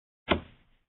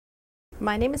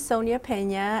My name is Sonia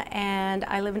Pena, and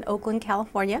I live in Oakland,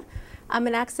 California. I'm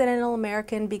an accidental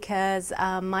American because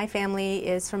my family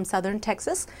is from southern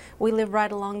Texas. We live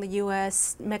right along the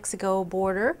U.S.-Mexico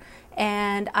border,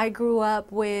 and I grew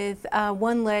up with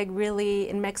one leg really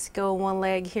in Mexico, one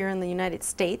leg here in the United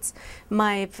States.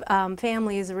 My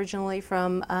family is originally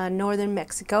from northern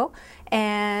Mexico,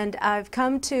 and I've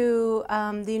come to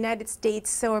the United States,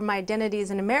 so my identity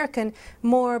is an American,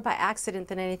 more by accident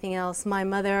than anything else. My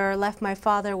mother left my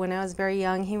father when I was very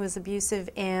young. He was abusive,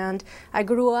 and I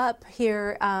grew up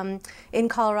here in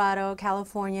Colorado,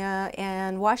 California,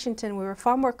 and Washington. We were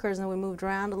farm workers, and we moved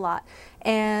around a lot,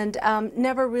 and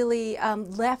never really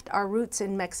left our roots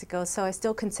in Mexico, so I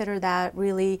still consider that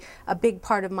really a big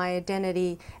part of my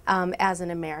identity as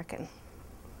an American.